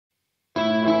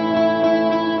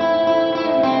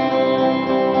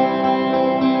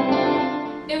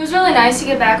really nice to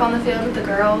get back on the field with the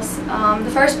girls.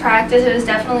 The first practice, it was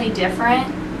definitely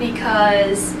different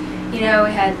because, you know,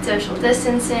 we had social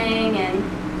distancing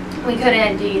and we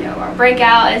couldn't do, you know, our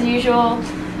breakout as usual.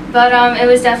 But it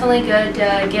was definitely good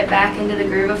to get back into the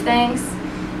groove of things,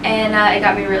 and it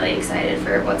got me really excited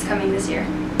for what's coming this year.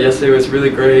 Yesterday was really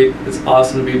great. It's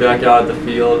awesome to be back out at the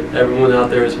field. Everyone out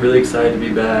there is really excited to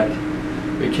be back.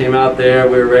 We came out there,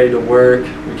 we were ready to work.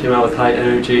 We came out with high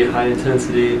energy, high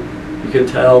intensity. You could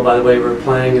tell by the way we were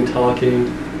playing and talking,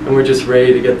 and we're just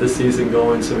ready to get the season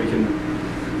going so we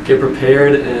can get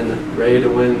prepared and ready to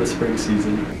win the spring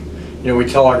season. You know, we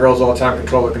tell our girls all the time,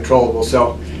 control the controllable,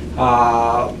 so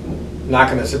not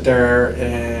going to sit there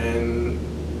and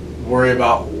worry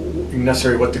about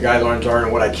necessarily what the guidelines are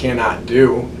and what I cannot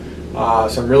do.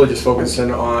 So I'm really just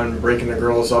focusing on breaking the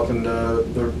girls up into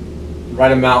the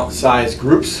right amount size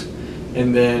groups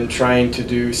and then trying to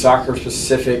do soccer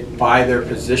specific by their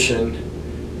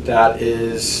position that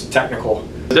is technical.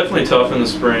 It's definitely tough in the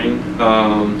spring,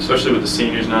 especially with the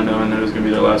seniors not knowing that it was going to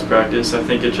be their last practice. I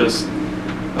think it just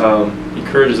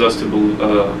encourages us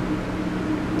to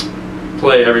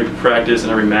play every practice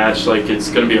and every match like it's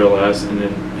going to be our last, and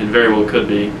it very well could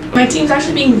be. My team's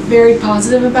actually being very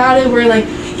positive about it. We're like,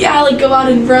 yeah, like go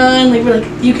out and run. Like we're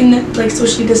like, you can like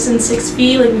socially distance 6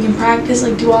 feet. Like we can practice,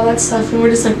 like do all that stuff, and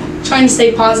we're just like trying to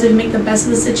stay positive and make the best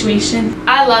of the situation.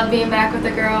 I love being back with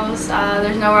the girls.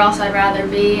 There's nowhere else I'd rather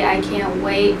be. I can't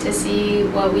wait to see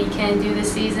what we can do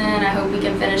this season. I hope we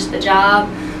can finish the job.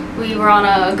 We were on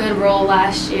a good roll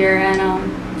last year, and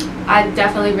I'm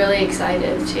definitely really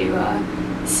excited to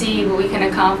see what we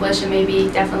can accomplish and maybe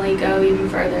definitely go even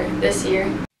further this year.